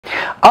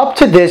Up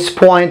to this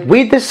point,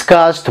 we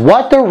discussed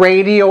what the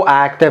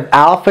radioactive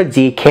alpha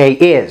decay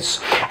is,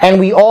 and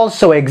we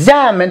also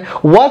examined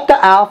what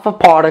the alpha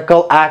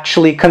particle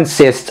actually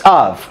consists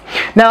of.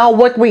 Now,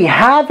 what we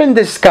haven't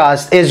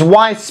discussed is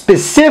why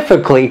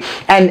specifically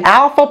an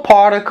alpha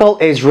particle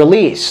is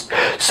released.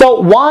 So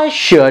why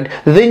should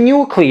the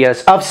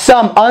nucleus of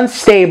some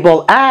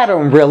unstable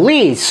atom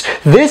release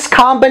this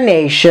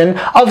combination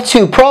of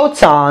two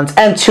protons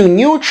and two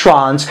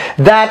neutrons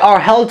that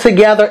are held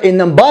together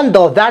in a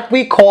bundle that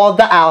we call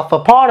the alpha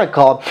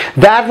particle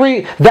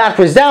that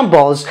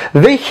resembles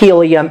the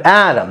helium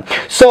atom?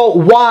 So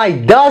why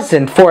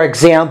doesn't, for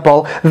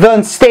example, the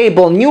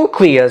unstable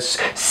nucleus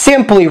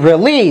simply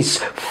release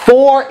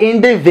 4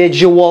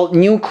 individual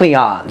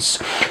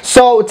nucleons?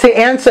 So to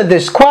answer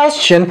this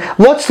question,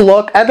 let's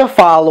look at the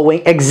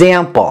following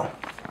example.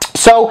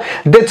 So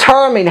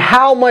determine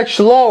how much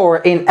lower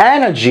in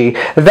energy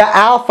the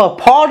alpha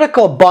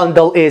particle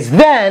bundle is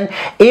than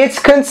its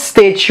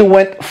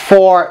constituent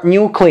 4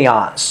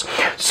 nucleons.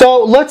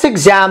 So let's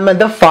examine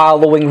the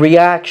following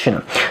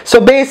reaction.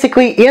 So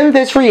basically in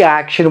this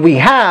reaction we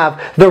have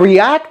the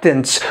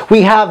reactants,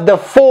 we have the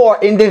 4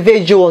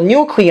 individual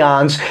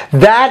nucleons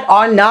that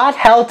are not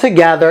held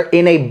together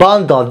in a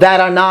bundle,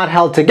 that are not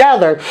held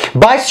together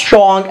by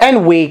strong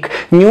and weak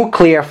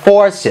nuclear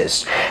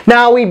forces.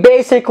 Now we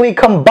basically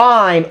combine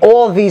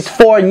all these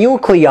 4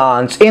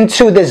 nucleons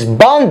into this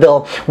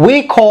bundle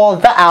we call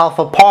the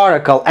alpha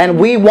particle, and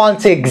we want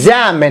to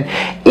examine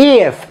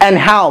if and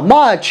how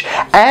much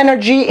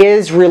energy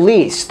is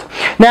released.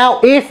 Now,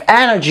 if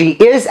energy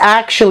is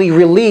actually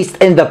released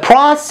in the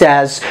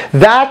process,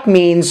 that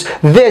means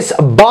this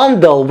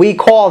bundle we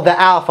call the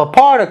alpha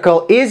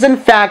particle is in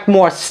fact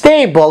more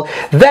stable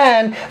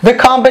than the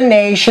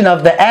combination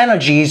of the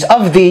energies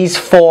of these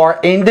 4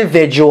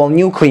 individual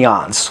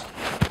nucleons.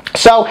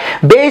 So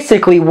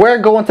basically we're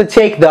going to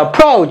take the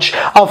approach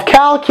of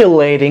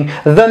calculating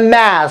the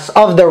mass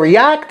of the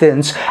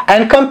reactants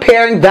and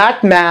comparing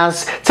that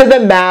mass to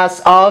the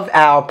mass of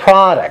our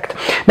product.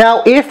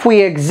 Now if we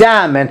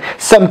examine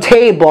some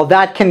table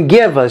that can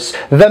give us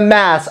the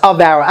mass of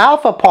our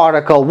alpha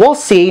particle, we'll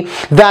see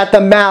that the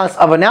mass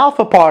of an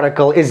alpha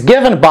particle is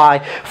given by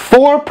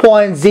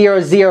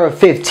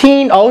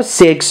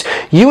 4.001506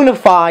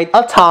 unified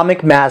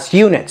atomic mass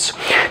units.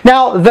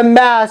 Now the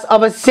mass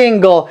of a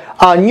single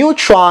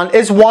neutron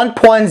is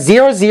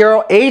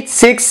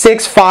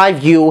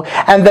 1.008665 U,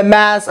 and the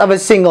mass of a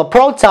single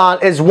proton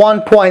is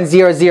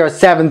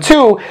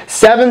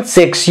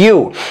 1.007276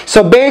 U.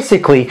 So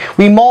basically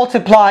we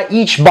multiply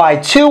each by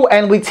 2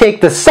 and we take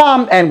the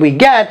sum, and we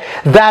get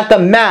that the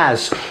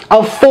mass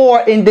of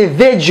 4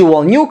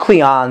 individual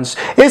nucleons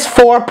is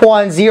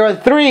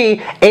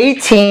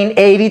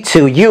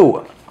 4.031882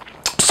 U.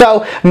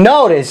 So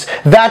notice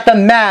that the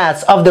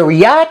mass of the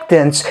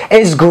reactants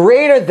is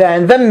greater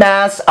than the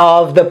mass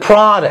of the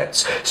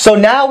products. So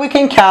now we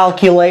can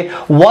calculate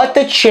what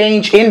the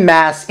change in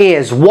mass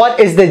is. What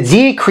is the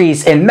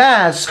decrease in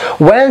mass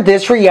when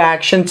this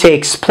reaction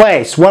takes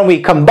place? When we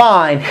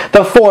combine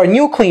the 4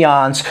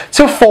 nucleons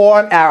to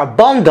form our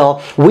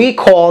bundle we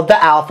call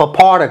the alpha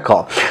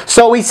particle.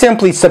 So we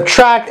simply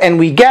subtract and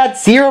we get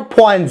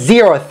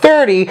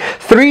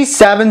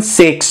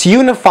 0.030376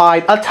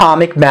 unified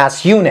atomic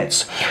mass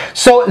units.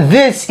 So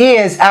this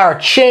is our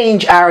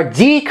change, our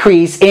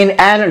decrease in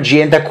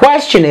energy. And the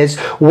question is,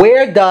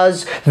 where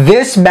does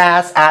this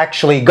mass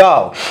actually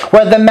go?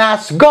 Well, the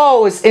mass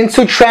goes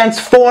into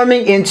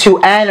transforming into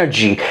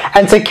energy.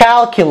 And to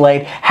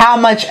calculate how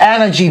much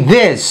energy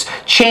this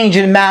change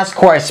in mass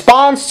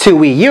corresponds to,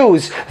 we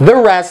use the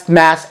rest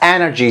mass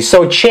energy.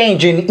 So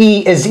change in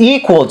E is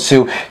equal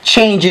to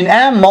change in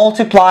M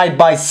multiplied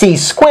by C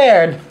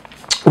squared,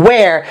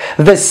 where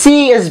the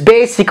C is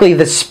basically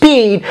the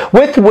speed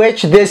with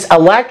which this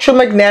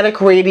electromagnetic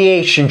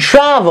radiation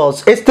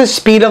travels. It's the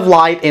speed of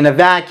light in a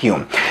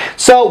vacuum.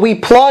 So we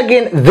plug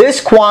in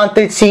this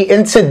quantity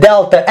into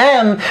delta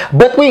M,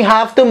 but we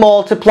have to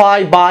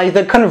multiply by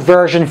the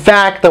conversion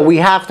factor. We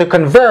have to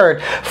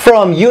convert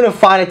from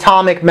unified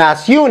atomic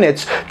mass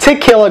units to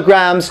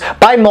kilograms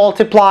by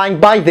multiplying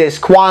by this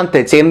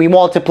quantity. And we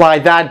multiply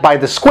that by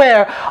the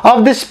square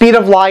of the speed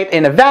of light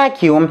in a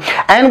vacuum,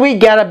 and we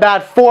get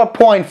about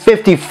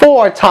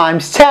 4.54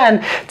 times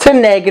 10 to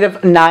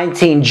negative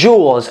 19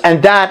 joules,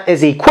 and that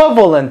is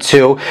equivalent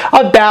to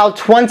about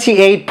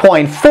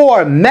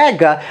 28.4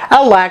 mega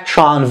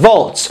electron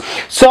volts.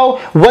 So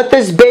what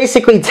this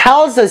basically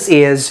tells us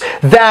is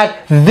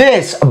that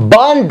this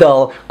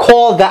bundle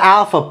called the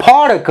alpha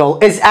particle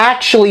is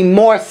actually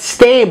more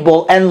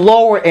stable and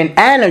lower in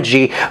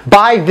energy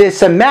by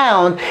this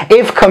amount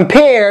if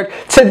compared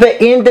to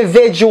the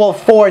individual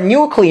 4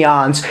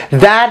 nucleons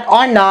that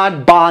are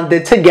not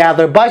bonded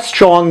together by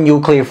strong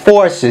nuclear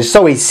forces.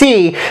 So we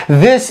see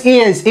this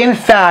is in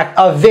fact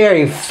a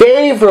very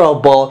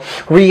favorable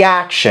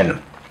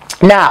reaction.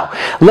 Now,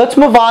 let's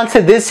move on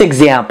to this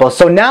example.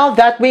 So now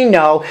that we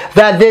know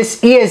that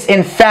this is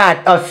in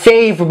fact a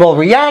favorable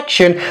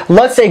reaction,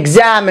 let's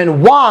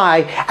examine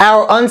why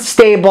our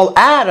unstable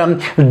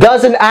atom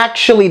doesn't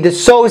actually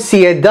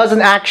dissociate,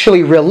 doesn't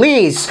actually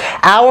release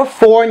our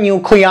 4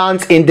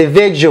 nucleons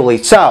individually.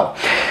 So,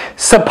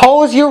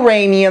 suppose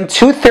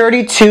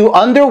uranium-232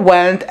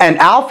 underwent an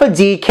alpha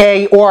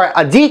decay, or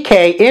a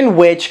decay in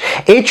which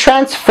it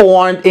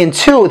transformed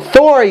into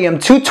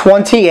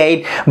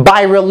thorium-228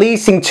 by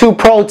releasing 2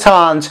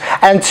 protons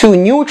and 2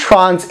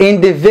 neutrons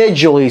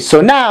individually.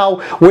 So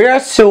now we're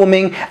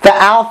assuming the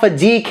alpha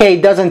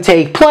decay doesn't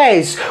take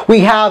place.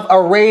 We have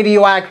a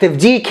radioactive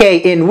decay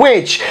in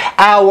which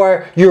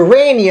our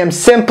uranium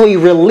simply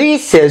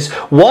releases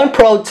 1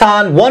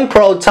 proton, 1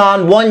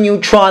 proton, 1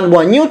 neutron,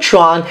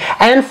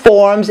 and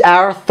forms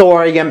our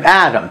thorium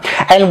atom.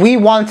 And we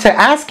want to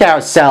ask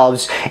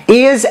ourselves,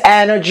 is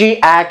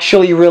energy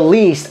actually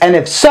released? And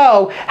if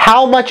so,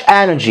 how much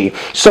energy?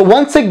 So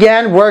once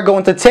again, we're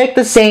going to take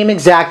the same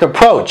exact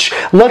approach.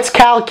 Let's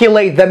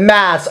calculate the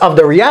mass of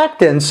the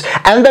reactants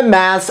and the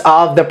mass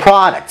of the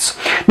products.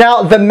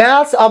 Now, the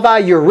mass of our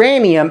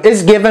uranium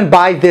is given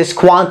by this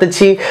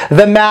quantity,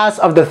 the mass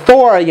of the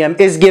thorium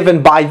is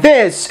given by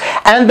this,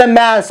 and the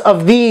mass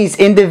of these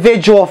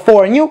individual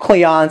 4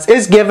 nucleons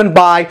is given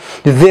by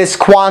this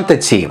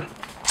quantity.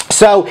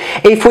 So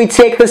if we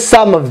take the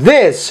sum of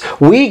this,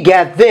 we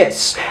get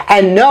this.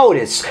 And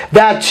notice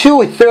that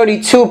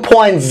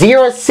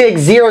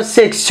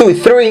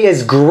 232.060623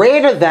 is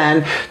greater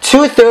than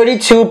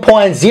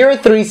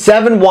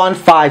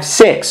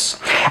 232.037156.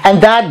 And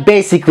that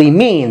basically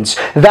means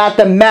that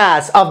the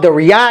mass of the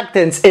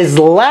reactants is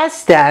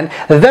less than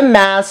the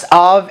mass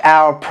of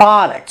our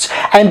products.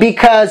 And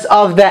because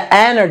of the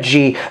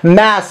energy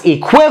mass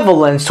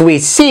equivalence, we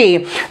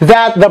see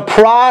that the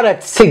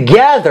products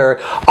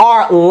together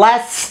are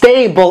less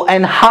stable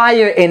and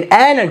higher in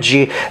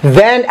energy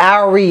than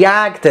our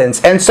reactants.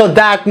 And so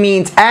that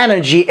means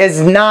energy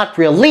is not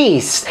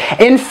released.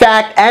 In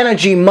fact,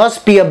 energy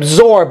must be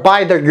absorbed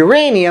by the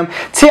uranium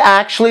to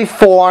actually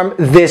form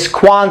this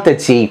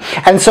quantity.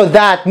 And so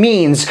that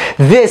means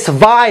this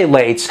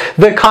violates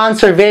the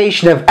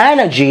conservation of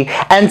energy,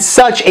 and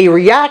such a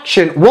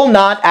reaction will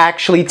not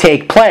actually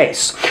take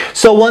place.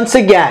 So once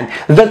again,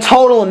 the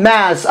total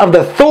mass of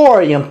the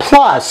thorium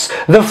plus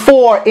the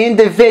 4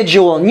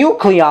 individual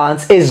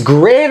nucleons is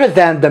greater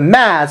than the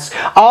mass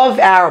of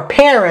our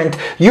parent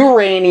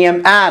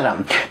uranium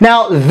atom.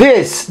 Now,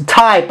 this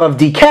type of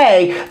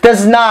decay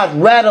does not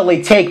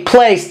readily take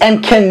place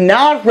and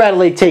cannot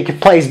readily take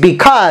place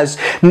because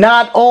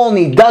not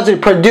only does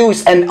it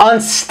produce an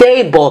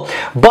unstable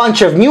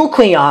bunch of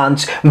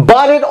nucleons,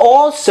 but it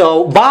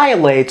also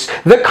violates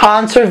the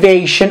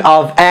conservation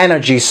of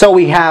energy. So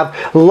we have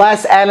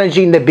less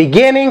energy in the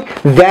beginning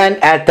than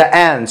at the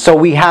end. So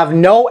we have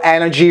no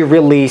energy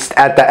released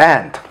at the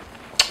end.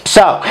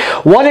 So,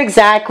 what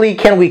exactly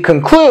can we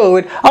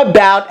conclude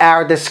about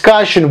our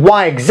discussion?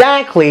 Why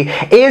exactly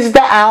is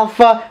the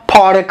alpha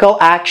particle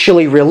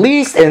actually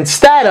released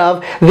instead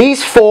of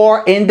these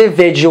 4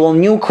 individual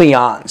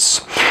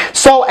nucleons?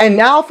 So an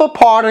alpha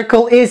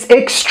particle is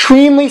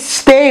extremely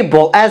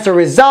stable as a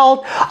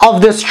result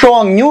of the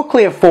strong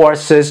nuclear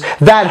forces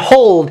that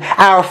hold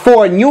our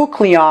 4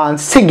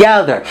 nucleons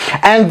together.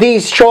 And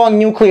these strong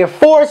nuclear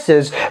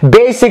forces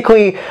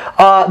basically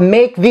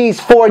make these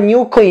 4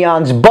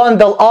 nucleons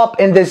bundle up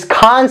in this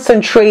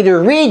concentrated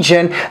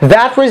region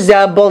that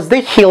resembles the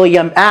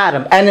helium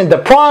atom. And in the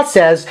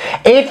process,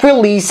 it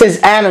releases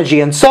energy,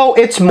 and so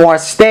it's more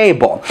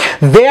stable.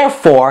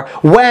 Therefore,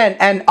 when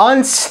an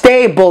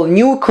unstable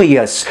nucleus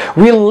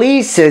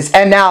releases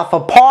an alpha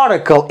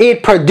particle,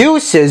 it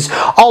produces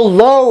a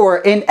lower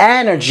in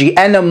energy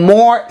and a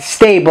more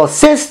stable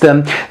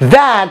system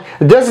that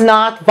does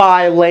not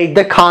violate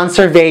the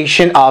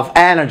conservation of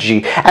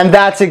energy. And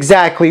that's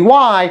exactly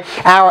why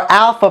our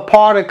alpha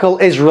particle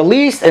is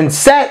released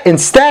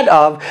instead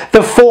of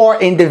the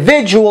 4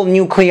 individual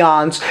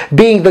nucleons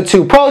being the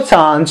 2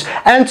 protons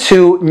and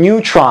 2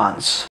 neutrons.